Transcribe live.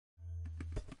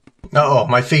Uh-oh,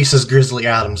 my face is Grizzly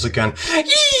Adams again.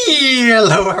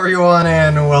 Hello everyone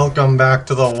and welcome back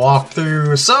to the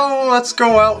walkthrough. So, let's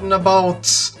go out and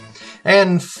about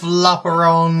and flop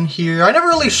around here. I never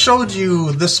really showed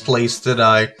you this place, did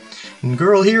I? And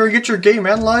girl, here, get your game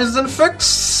analyzed and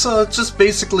fixed. It's just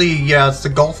basically, yeah, it's the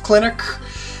golf clinic.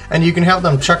 And you can have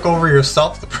them check over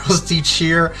yourself. The pros teach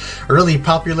here are really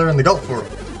popular in the golf world.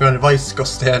 If you want advice, go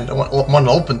stand at one of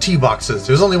the open tee boxes.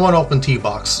 There's only one open tee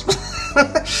box.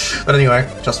 But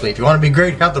anyway, trust me, if you want to be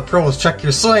great, have the pros check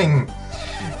your swing.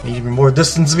 Need even more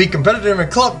distance to be competitive in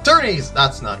club tourneys.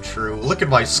 That's not true. Look at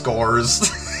my scores.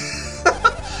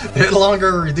 A bit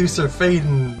longer, reduce your fade,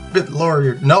 and a bit lower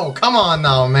your... No, come on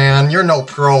now, man. You're no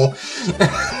pro.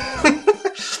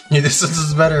 Your distance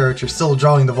is better, but you're still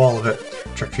drawing the ball a bit.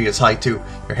 Trajectory is high too.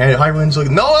 Your hand high winds will...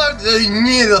 No, I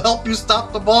need to help you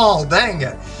stop the ball. Dang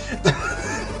it.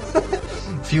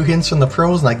 A few hints from the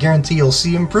pros, and I guarantee you'll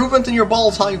see improvement in your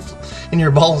ball's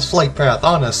flight path.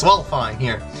 Honest. Well, fine.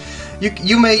 Here,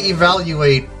 you may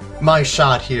evaluate my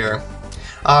shot here.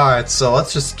 Alright, so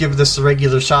let's just give this a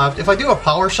regular shot. If I do a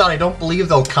power shot, I don't believe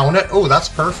they'll count it. Oh, that's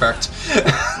perfect.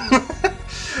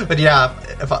 But yeah,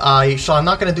 so I'm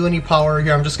not going to do any power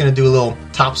here. I'm just going to do a little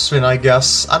top spin, I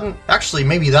guess. Actually,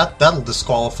 maybe that'll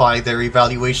disqualify their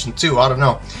evaluation too. I don't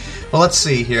know. Well, let's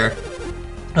see here.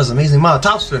 That's an amazing amount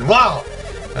of top spin. Wow!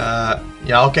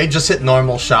 Yeah, okay, just hit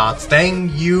normal shots. Dang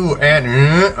you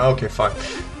and... Okay, fine.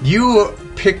 You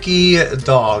picky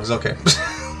dogs. Okay.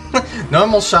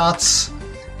 Normal shots.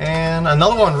 And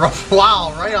another one rough.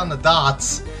 Wow, right on the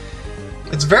dots.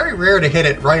 It's very rare to hit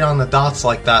it right on the dots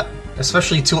like that.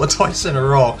 Especially twice in a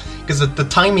row. Because the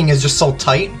timing is just so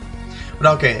tight.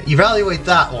 But okay, evaluate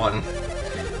that one.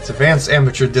 It's advanced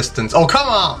amateur distance. Oh, come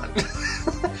on!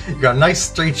 You got a nice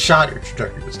straight shot, your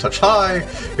trajectory is touch high,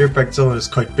 your impact zone is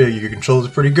quite big, your control is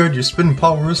pretty good, your spin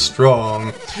power is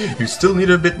strong. You still need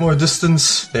a bit more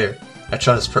distance. There. That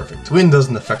shot is perfect. Wind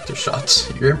doesn't affect your shots.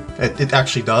 It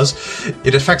actually does.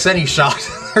 It affects any shot,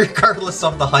 regardless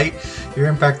of the height. Your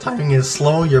impact timing is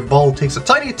slow, your ball takes a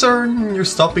tiny turn, your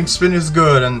stopping spin is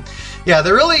good, and yeah,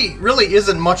 there really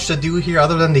isn't much to do here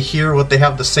other than to hear what they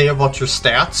have to say about your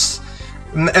stats.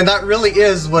 And that really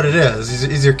is what it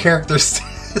is your character's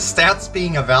stats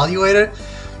being evaluated.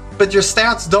 But your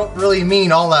stats don't really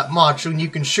mean all that much when you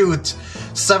can shoot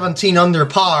 17 under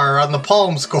par on the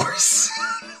Palms course.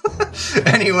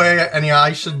 Anyway,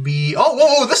 I should be... Oh,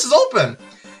 whoa, this is open!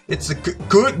 It's a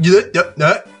good...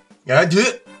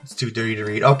 It's too dirty to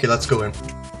read. Okay, let's go in.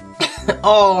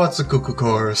 Oh, it's a Coo-Coo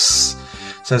Course.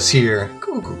 It says here,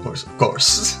 Coo-Coo Course, of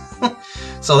course.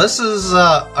 So this is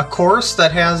a course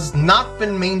that has not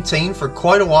been maintained for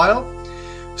quite a while.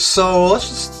 So let's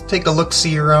just take a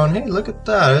look-see around. Hey, look at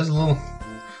that. There's a little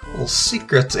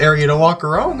secret area to walk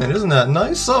around in. Isn't that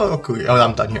nice? Oh, cool. Oh,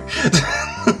 I'm done here.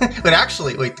 But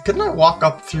actually, wait, couldn't I walk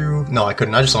up through? No, I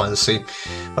couldn't. I just wanted to see.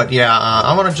 But yeah,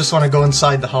 I just want to go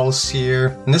inside the house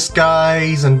here. And this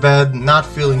guy's in bed, not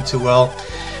feeling too well.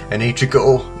 An age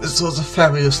ago, this was a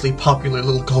fabulously popular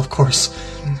little golf course.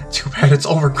 Too bad it's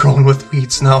overgrown with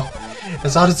weeds now.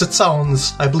 As odd as it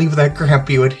sounds, I believe that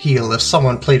Grampy would heal if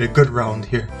someone played a good round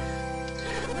here.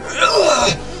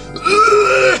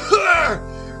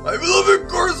 My beloved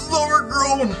course is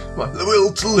overgrown. My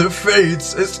will to live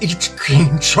fades as each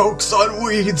green chokes on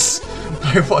weeds. I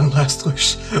have one last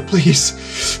wish.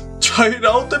 Please, try it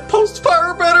out and post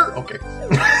fire better. Okay.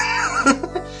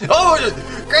 Oh,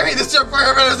 Grammy, this young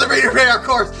fireman is a major player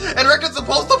course, and Rick is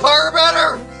supposed to fire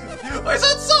better. I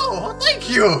said so. Oh, thank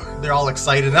you. They're all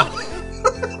excited now.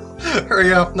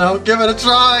 Hurry up now, give it a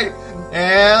try.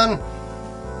 And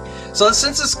so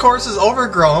since this course is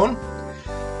overgrown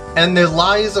and the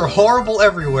lies are horrible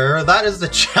everywhere, that is the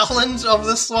challenge of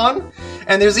this one.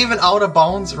 And there's even out of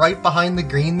bounds right behind the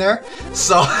green there.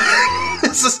 So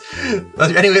this is,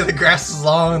 anyway, the grass is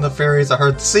long and the fairies are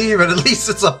hard to see, but at least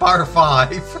it's a par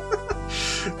 5.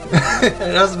 It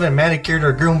hasn't been manicured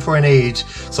or groomed for an age,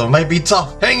 so it might be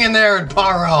tough. Hang in there and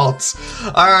par out.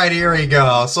 Alright, here we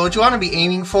go. So what you want to be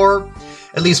aiming for,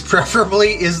 at least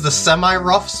preferably, is the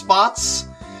semi-rough spots.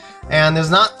 And there's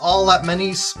not all that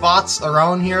many spots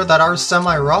around here that are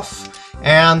semi-rough.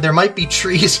 And there might be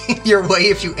trees in your way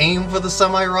if you aim for the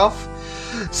semi-rough.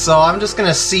 So I'm just going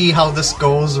to see how this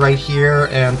goes right here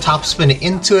and top spin it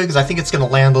into it, because I think it's going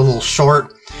to land a little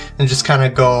short. And just kind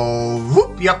of go,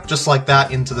 whoop, yep, just like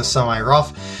that into the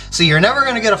semi-rough. So you're never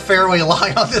going to get a fairway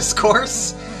lie on this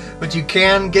course, but you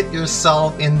can get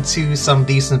yourself into some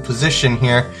decent position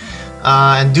here.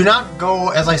 And do not go,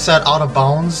 as I said, out of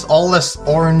bounds. All this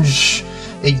orange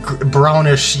a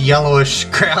brownish, yellowish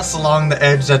grass along the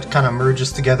edge that kind of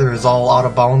merges together is all out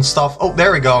of bounds stuff. Oh,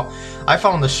 there we go. I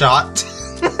found the shot.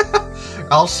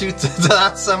 I'll shoot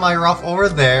that semi-rough over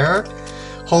there.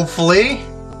 Hopefully.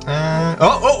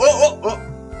 Oh.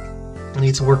 I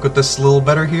need to work with this a little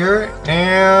better here.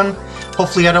 And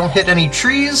hopefully I don't hit any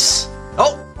trees.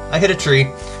 Oh, I hit a tree.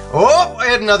 Oh, I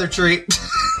hit another tree.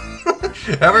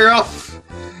 Heavy rough.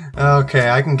 Okay,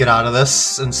 I can get out of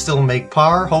this and still make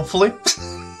par, hopefully.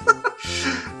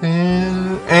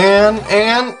 and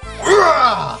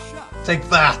take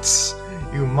that,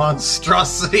 you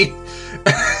monstrosity.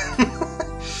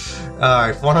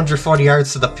 Alright, 140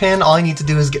 yards to the pin. All I need to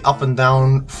do is get up and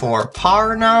down for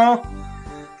par now.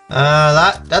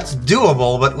 That's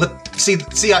doable, but see,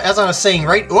 as I was saying,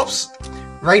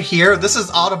 right here, this is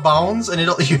out of bounds, and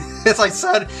it'll, as I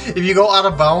said, if you go out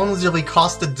of bounds, you'll be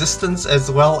costed distance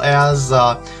as well as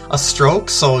a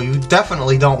stroke, so you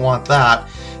definitely don't want that,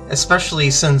 especially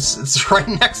since it's right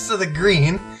next to the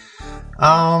green.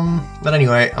 But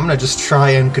anyway, I'm gonna just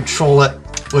try and control it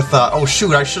with, oh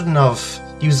shoot, I shouldn't have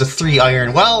used a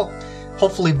 3-iron. Well,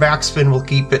 hopefully backspin will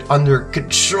keep it under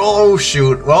control. Oh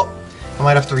shoot, well, I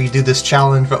might have to redo this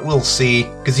challenge, but we'll see,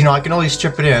 because, you know, I can always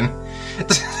chip it in.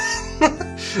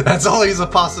 That's always a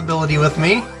possibility with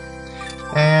me.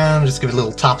 And just give it a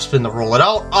little topspin to roll it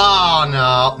out. Oh,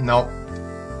 no,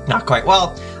 not quite.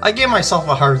 Well, I gave myself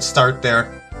a hard start there,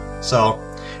 so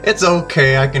it's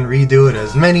okay. I can redo it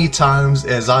as many times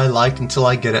as I like until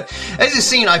I get it. As you've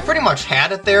seen, I pretty much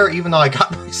had it there, even though I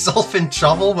got myself in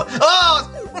trouble. But oh,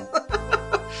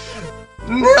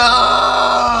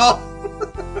 no!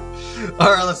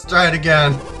 All right, let's try it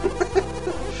again.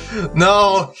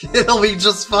 No, it'll be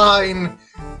just fine.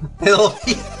 It'll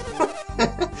be...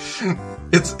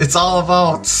 it's all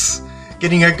about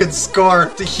getting a good score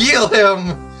to heal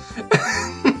him.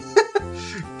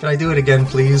 Can I do it again,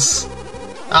 please?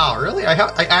 Oh, really? I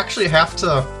actually have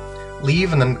to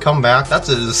leave and then come back? That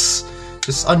is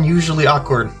just unusually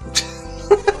awkward.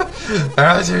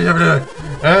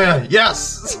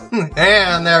 Yes!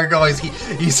 And there it goes.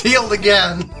 He's healed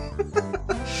again.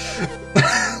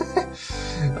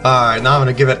 Alright, now I'm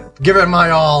gonna give it my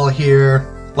all here,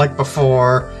 like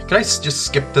before. Can I just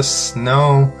skip this?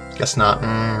 No, guess not.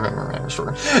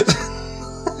 Sure.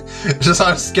 Just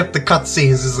want to skip the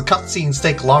cutscenes, because the cutscenes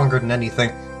take longer than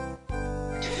anything.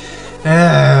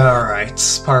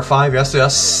 Alright, par 5,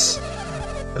 yes.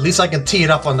 At least I can tee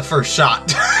it up on the first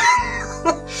shot.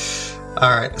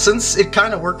 Alright, since it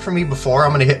kind of worked for me before,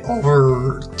 I'm gonna hit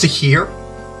over to here.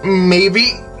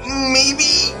 Maybe,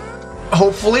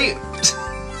 hopefully.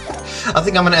 I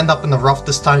think I'm going to end up in the rough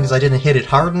this time because I didn't hit it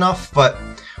hard enough, but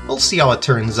we'll see how it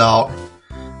turns out.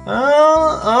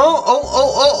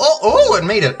 It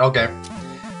made it. Okay.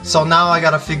 So now I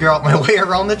got to figure out my way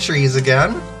around the trees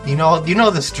again. You know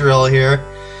this drill here.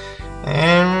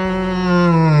 And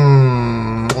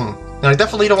I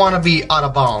definitely don't want to be out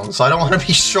of bounds, so I don't want to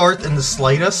be short in the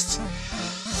slightest.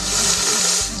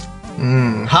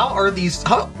 How are these...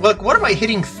 Look, what am I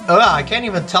hitting? I can't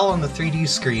even tell on the 3D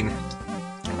screen.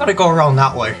 I gotta go around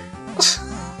that way.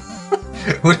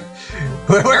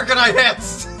 Where can I hit?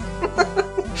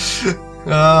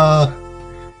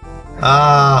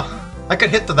 I could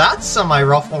hit that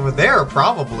semi-rough over there,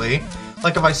 probably.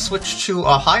 Like if I switch to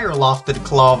a higher lofted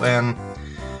club and...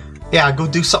 yeah, go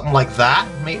do something like that.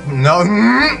 Maybe, no.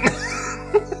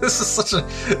 This is such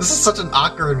an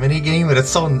awkward minigame, but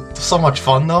it's so much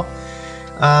fun though.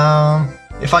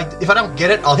 If I don't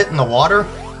get it, I'll hit in the water.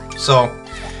 So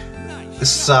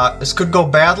this could go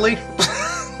badly.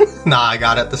 Nah, I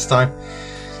got it this time.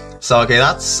 So okay,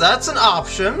 that's an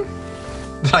option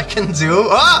that I can do.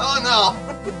 Oh no!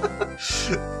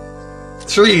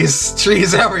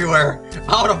 trees everywhere.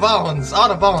 Out of bounds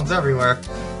everywhere.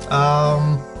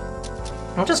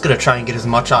 I'm just gonna try and get as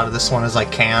much out of this one as I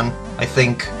can. I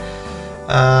think.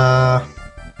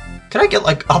 Can I get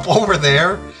like up over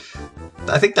there?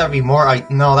 I think that'd be more.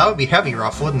 No, that would be heavy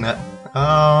rough, wouldn't it?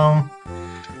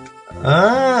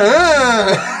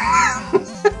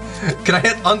 Can I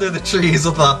hit under the trees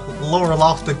with a lower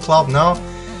lofted club? No?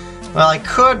 Well, I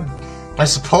could, I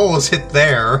suppose, hit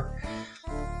there.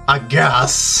 I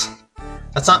guess.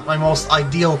 That's not my most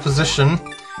ideal position,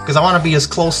 because I want to be as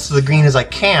close to the green as I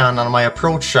can on my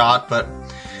approach shot, but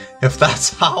if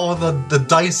that's how the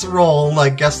dice roll, I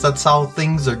guess that's how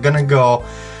things are gonna go.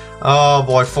 Oh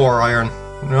boy, 4-iron.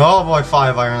 Oh boy,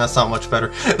 5-iron, that's not much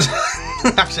better.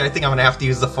 Actually, I think I'm gonna have to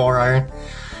use the 4-iron.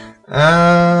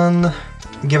 And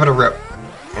give it a rip.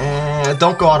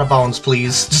 Don't go out of bounds,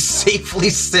 please. Just safely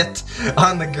sit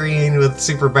on the green with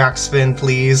super backspin,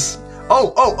 please.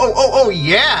 Oh,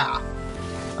 yeah!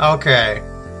 Okay.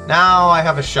 Now I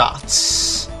have a shot.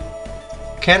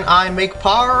 Can I make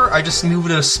par? I just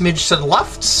moved it a smidge to the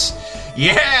left.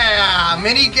 Yeah!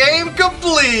 Mini game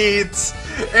complete!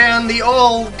 And the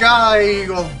old guy,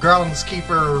 well,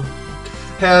 groundskeeper,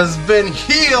 has been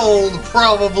healed,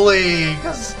 probably,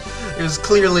 because it was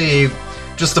clearly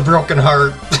just a broken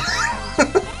heart.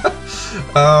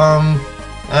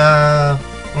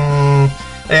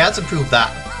 Yeah, let's improve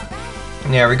that.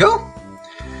 There we go.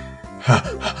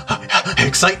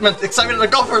 Excitement of the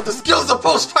golfer, the skills of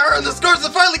post-par, and the scores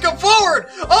have finally come forward!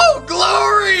 Oh,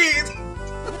 glory!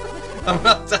 I'm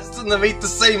not destined to meet the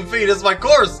same fate as my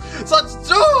course! Such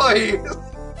joy!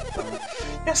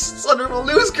 Yes, it's wonderful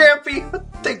news, Grampy!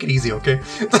 Take it easy, okay?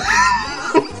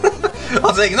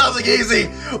 I'll take nothing easy!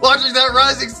 Watching that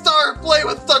rising star play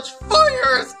with such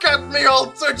fire has kept me all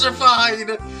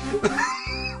twitchified!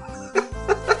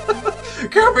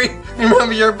 Grampy,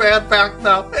 remember your bad back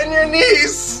now, and your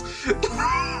knees!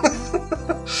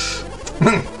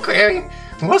 Grampy,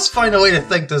 we must find a way to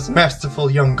thank this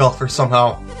masterful young golfer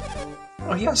somehow.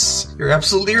 Oh yes, you're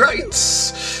absolutely right.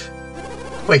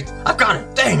 Wait, I've got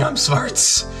it. Dang, I'm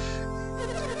smart.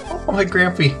 Oh my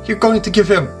Grampy, you're going to give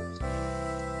him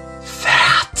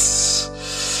that.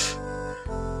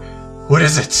 What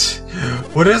is it?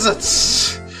 What is it?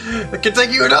 I can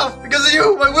take you enough. Because of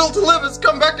you, my will to live has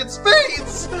come back in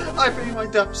spades. I pay my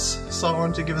debts, so I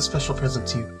want to give a special present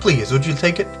to you. Please, would you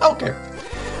take it? Okay.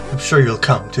 I'm sure you'll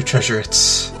come to treasure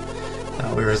it.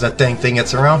 Now, where is that dang thing?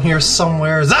 It's around here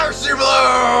somewhere. There she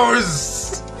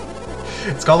blows!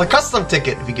 It's called a custom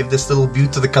ticket. If you give this little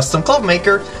beaut to the custom club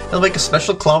maker, he'll make a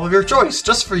special club of your choice,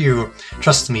 just for you.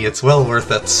 Trust me, it's well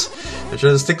worth it. I'm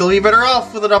sure this ticket will be better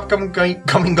off with an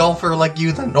upcoming golfer like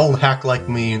you than an old hack like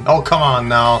me. Oh, come on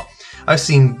now. I've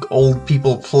seen old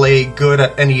people play good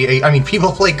at any age. I mean,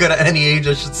 people play good at any age,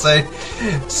 I should say.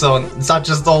 So, it's not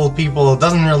just old people. It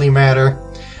doesn't really matter.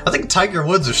 I think Tiger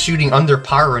Woods was shooting under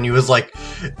par when he was like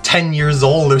 10 years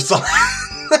old or something.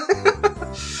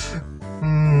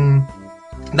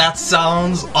 That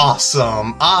sounds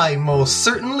awesome. I most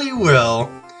certainly will.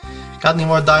 Got any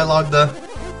more dialogue to...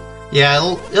 Yeah,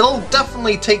 it'll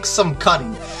definitely take some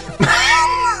cutting.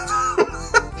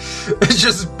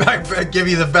 Just I give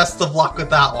you the best of luck with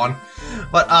that one.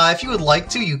 But if you would like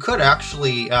to, you could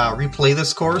actually replay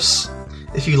this course.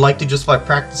 If you'd like to, just by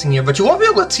practicing it, but you won't be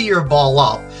able to tee your ball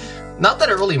up. Not that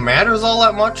it really matters all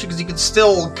that much, because you can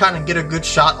still kind of get a good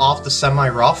shot off the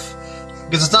semi-rough.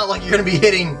 Because it's not like you're going to be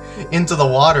hitting into the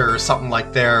water or something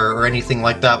like there, or anything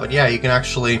like that, but yeah, you can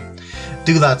actually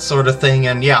do that sort of thing,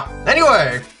 and yeah.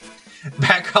 Anyway,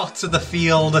 back out to the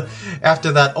field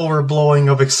after that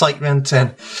overblowing of excitement,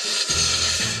 and...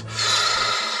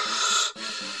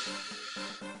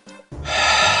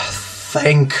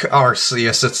 Thank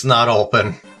Arceus it's not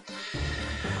open.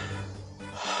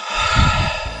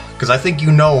 Because I think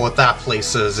you know what that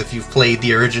place is if you've played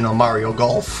the original Mario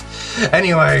Golf.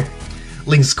 Anyway,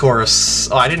 Link's Course.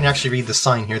 Oh, I didn't actually read the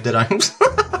sign here, did I?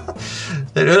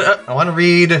 I want to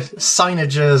read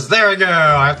signages. There we go!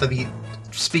 I have to be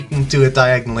speaking to it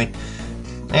diagonally.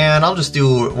 And I'll just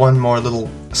do one more little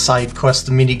side quest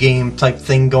minigame type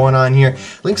thing going on here.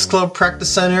 Link's Club Practice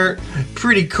Center,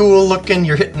 pretty cool looking.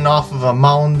 You're hitting off of a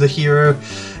mound here,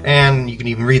 and you can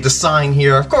even read the sign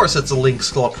here. Of course, it's a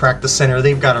Link's Club Practice Center.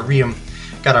 They've got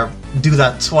to do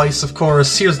that twice, of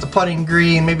course. Here's the putting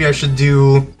green. Maybe I should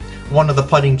do one of the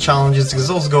putting challenges because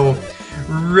those go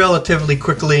relatively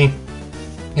quickly.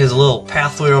 There's a little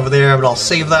pathway over there, but I'll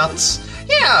save that.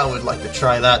 Yeah, I would like to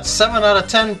try that. 7 out of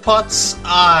 10 putts.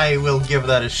 I will give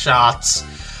that a shot.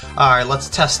 Alright, let's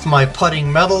test my putting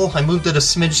medal. I moved it a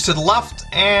smidge to the left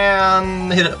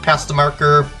and hit it past the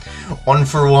marker. 1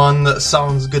 for 1. That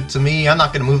sounds good to me. I'm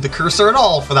not going to move the cursor at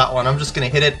all for that one. I'm just going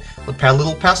to hit it a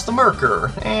little past the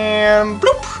marker. And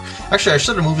bloop! Actually, I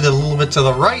should have moved it a little bit to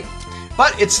the right.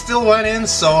 But it still went in,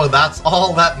 so that's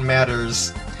all that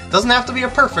matters. Doesn't have to be a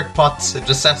perfect putt. It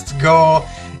just has to go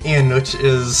in, which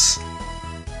is...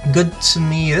 good to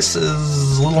me. This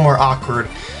is a little more awkward.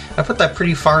 I put that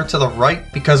pretty far to the right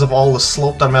because of all the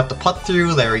slope that I'm going to have to putt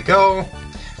through. There we go.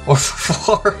 Or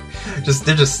 4.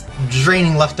 They're just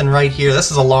draining left and right here. This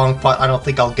is a long putt. I don't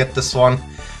think I'll get this one.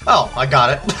 Oh, I got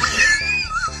it.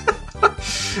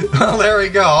 Well, there we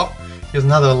go. Here's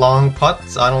another long putt.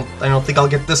 I don't think I'll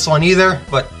get this one either,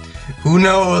 but who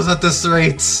knows at this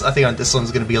rate. I think this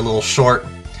one's going to be a little short.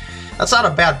 That's not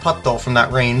a bad putt though from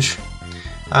that range.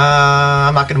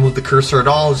 I'm not going to move the cursor at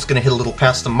all, just going to hit a little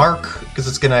past the mark, because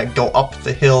it's going to go up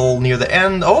the hill near the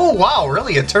end. Oh, wow,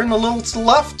 really? It turned a little to the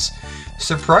left?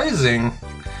 Surprising.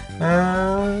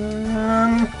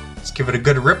 Let's give it a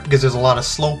good rip, because there's a lot of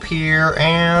slope here,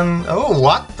 and... oh,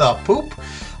 what the poop?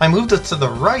 I moved it to the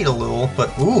right a little,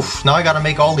 but oof, now I gotta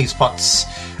make all these putts.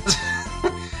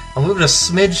 I'll move it a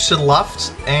smidge to the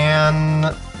left, and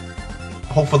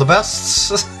hope for the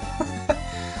best.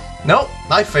 Nope,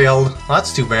 I failed.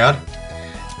 That's too bad.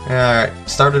 Alright,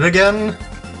 start it again.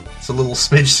 It's a little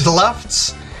smidge to the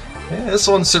left. Yeah, this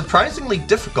one's surprisingly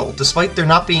difficult, despite there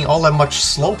not being all that much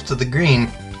slope to the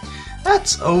green.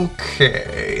 That's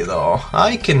okay, though.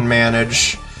 I can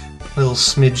manage. A little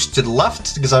smidge to the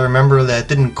left, because I remember that it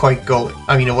didn't quite go...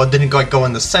 I mean, it didn't quite go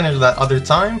in the center that other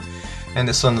time. And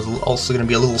this one is also going to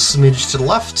be a little smidge to the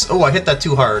left. Oh, I hit that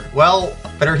too hard. Well,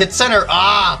 better hit center.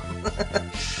 Ah!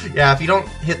 Yeah, if you don't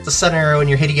hit the center when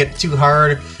you're hitting it too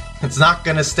hard, it's not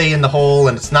going to stay in the hole,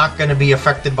 and it's not going to be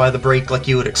affected by the brake like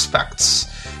you would expect.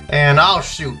 And oh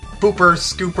shoot, poopers,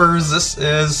 scoopers, this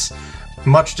is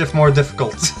much more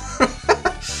difficult.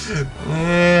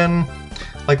 And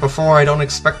like before, I don't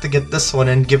expect to get this one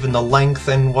in given the length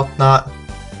and whatnot.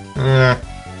 Yeah,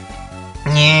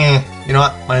 you know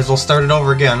what, might as well start it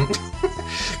over again.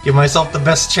 Give myself the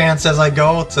best chance as I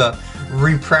go to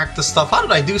re-practice stuff. How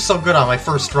did I do so good on my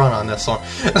first run on this one?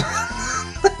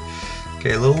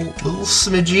 Okay, little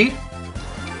smidgy,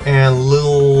 and a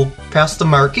little past the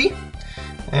marky.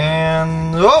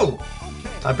 And oh,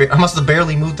 I must have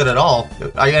barely moved it at all.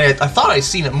 I thought I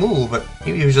seen it move, but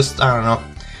maybe it was just, I don't know.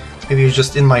 Maybe it was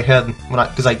just in my head when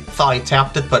because I thought I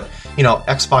tapped it, but you know,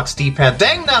 Xbox D-pad.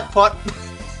 Dang that putt!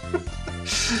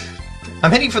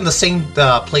 I'm hitting from the same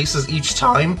places each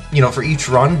time, you know, for each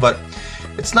run, but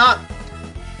it's not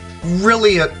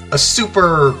really a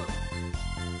super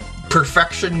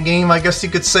perfection game, I guess you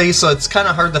could say. So it's kind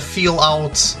of hard to feel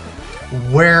out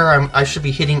where I should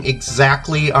be hitting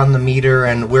exactly on the meter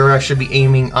and where I should be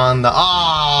aiming on the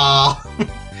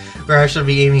where I should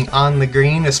be aiming on the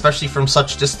green, especially from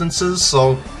such distances.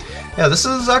 So yeah, this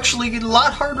is actually a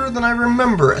lot harder than I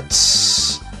remember it.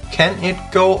 Can it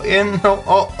go in?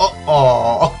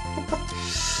 Oh.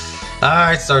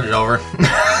 Alright, start it over.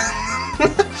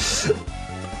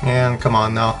 And come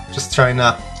on now, just trying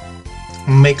to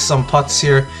make some putts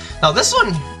here. Now this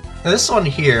one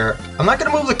here, I'm not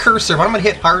going to move the cursor, but I'm going to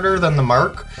hit harder than the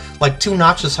mark. Like 2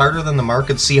 notches harder than the mark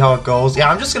and see how it goes. Yeah,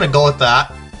 I'm just going to go with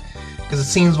that, because it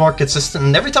seems more consistent.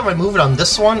 And every time I move it on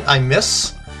this one, I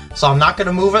miss. So I'm not going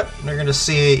to move it. They're going to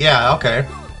see, yeah, okay.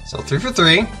 So 3 for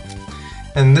 3.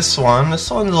 And this one's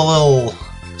a little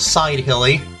side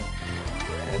hilly.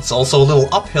 It's also a little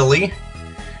uphilly.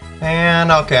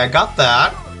 And okay, I got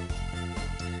that.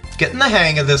 Getting the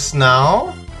hang of this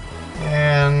now.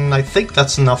 And I think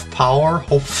that's enough power,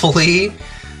 hopefully.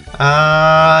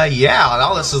 Yeah,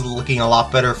 now this is looking a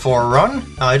lot better for a run.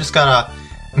 I just gotta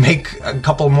make a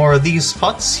couple more of these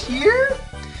putts here.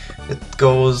 It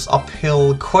goes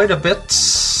uphill quite a bit.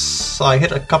 So I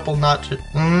hit a couple notches.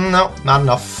 No, not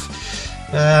enough.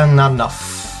 Not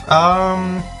enough.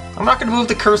 I'm not gonna move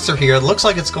the cursor here. It looks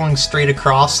like it's going straight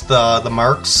across the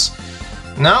marks.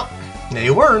 No,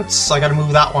 they weren't. So I gotta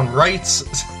move that one right.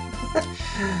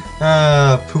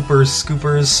 Poopers,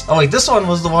 scoopers. Oh wait, this one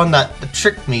was the one that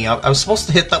tricked me. I was supposed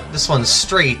to hit this one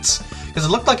straight, because it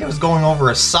looked like it was going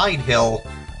over a side hill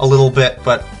a little bit,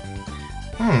 but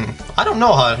I don't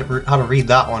know how to read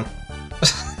that one.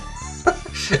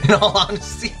 In all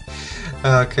honesty.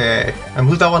 Okay, I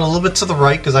moved that one a little bit to the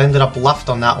right, because I ended up left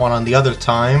on that one on the other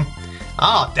time.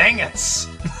 Ah, dang it!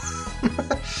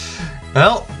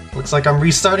 Well, looks like I'm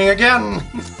restarting again.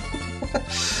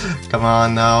 Come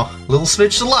on now. Little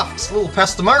smidge to the left, a little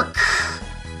past the mark.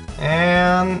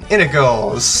 And in it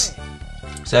goes.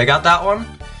 So I got that one.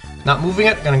 Not moving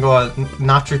it, gonna go a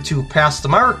notch or 2 past the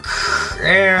mark.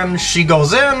 And she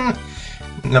goes in.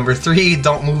 Number 3,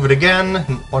 don't move it again.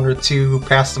 1 or 2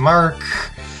 past the mark.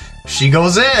 She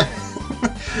goes in.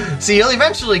 See, you'll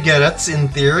eventually get it, in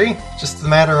theory. Just a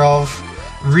matter of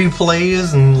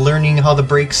replays and learning how the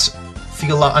brakes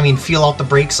feel out the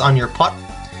brakes on your putt.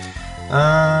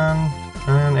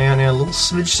 And a little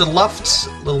smidge to the left, a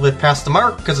little bit past the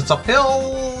mark because it's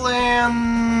uphill,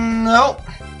 and oh,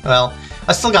 well,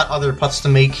 I still got other putts to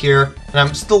make here, and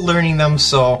I'm still learning them,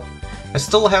 so I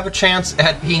still have a chance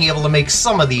at being able to make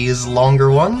some of these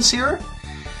longer ones here.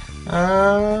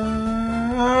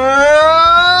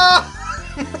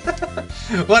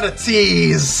 What a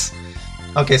tease!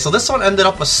 Okay, so this one ended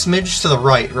up a smidge to the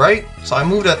right? So I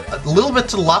moved it a little bit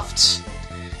to the left,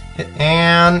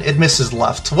 and it misses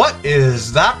left. What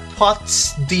is that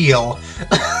putt's deal?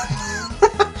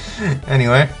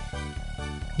 Anyway,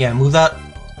 yeah, move that.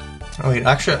 Oh wait,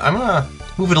 actually, I'm gonna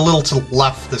move it a little to the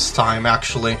left this time,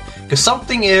 actually, because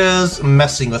something is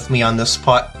messing with me on this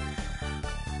putt.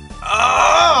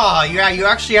 Ah, yeah, you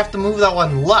actually have to move that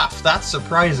one left. That's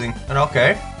surprising. And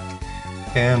okay,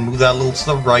 And move that a little to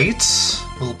the right.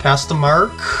 A little past the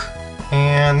mark.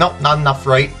 And nope, not enough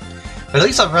right. But at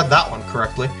least I read that one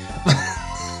correctly.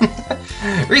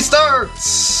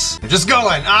 Restarts! I'm just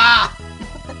going! Ah!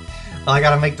 Well, I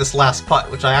gotta make this last putt,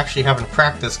 which I actually haven't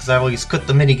practiced because I always quit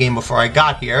the minigame before I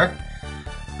got here.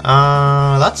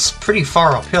 That's pretty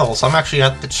far uphill, so I'm actually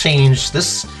at to change.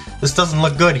 This doesn't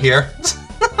look good here.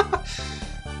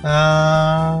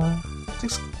 I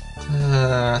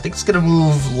think it's gonna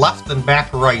move left and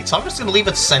back right, so I'm just gonna leave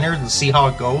it centered and see how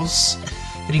it goes.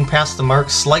 Hitting past the mark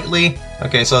slightly.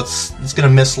 Okay, so it's gonna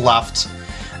miss left.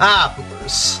 Ah,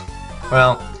 poopers.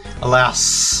 Well,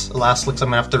 alas, looks like I'm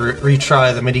gonna have to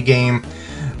retry the minigame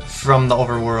from the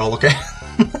overworld. Okay.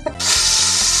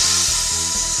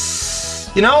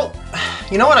 You know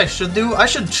what I should do? I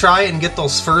should try and get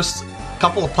those first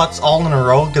couple of putts all in a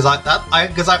row, because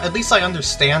at least I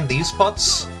understand these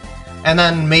putts, and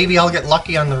then maybe I'll get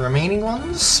lucky on the remaining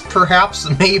ones. Perhaps,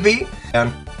 maybe.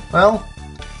 And well,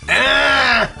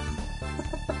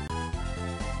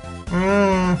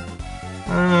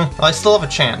 I still have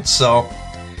a chance. So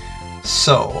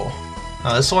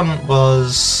this one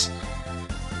was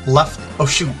left. Oh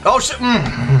shoot! Oh shoot!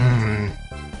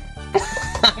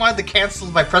 I wanted to cancel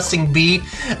by pressing B,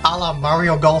 a la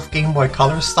Mario Golf Game Boy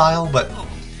Color style, but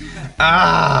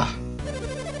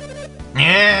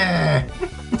yeah.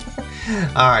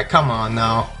 All right, come on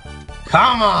now,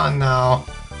 come on now.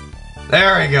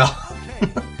 There we go.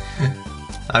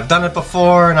 I've done it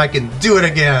before, and I can do it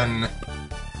again.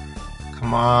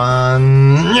 Come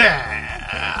on,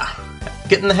 yeah.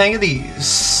 Getting the hang of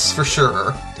these for sure.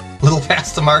 A little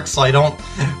past the mark, so I don't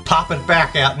pop it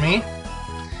back at me.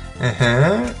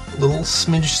 Little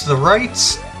smidge to the right.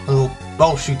 Little.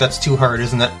 Oh shoot, that's too hard,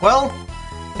 isn't it? Well,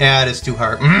 yeah, it is too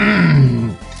hard.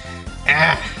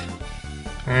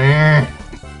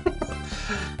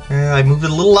 I moved it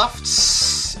a little left.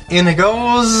 In it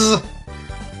goes.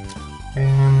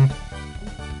 And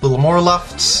a little more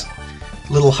left.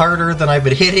 A little harder than I've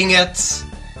been hitting it.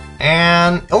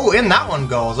 And oh, in that one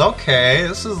goes. Okay,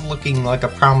 this is looking like a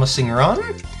promising run.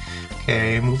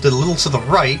 Okay, moved it a little to the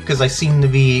right because I seem to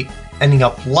be ending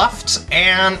up left,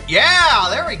 and yeah,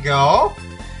 there we go.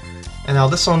 And now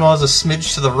this one was a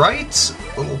smidge to the right,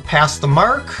 a little past the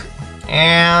mark,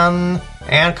 and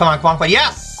come on,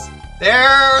 yes!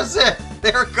 There's it!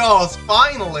 There it goes,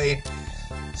 finally!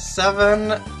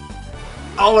 7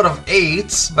 out of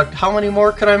 8, but how many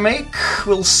more can I make?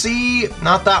 We'll see.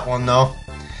 Not that one, though.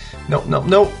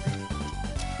 Nope.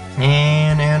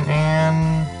 And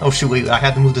oh shoot, wait, I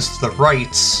had to move this to the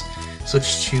right.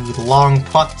 Switch to the long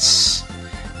putts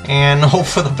and hope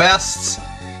for the best,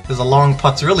 because the long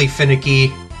putt's really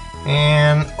finicky.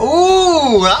 And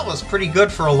ooh, that was pretty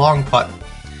good for a long putt,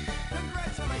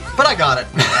 but I got it.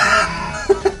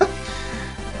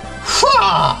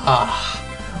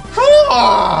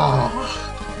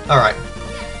 Alright,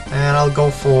 and I'll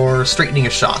go for straightening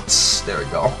of shots. There we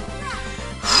go.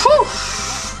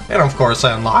 And of course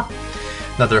I unlocked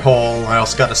another hole. I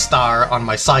also got a star on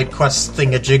my side quest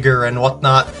thingamajigger and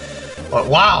whatnot. But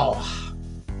wow,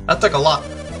 that took a lot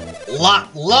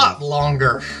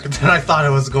longer than I thought it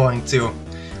was going to.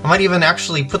 I might even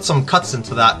actually put some cuts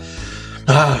into that.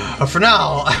 But for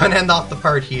now, I'm gonna end off the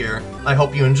part here. I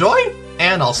hope you enjoy,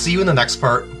 and I'll see you in the next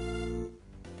part.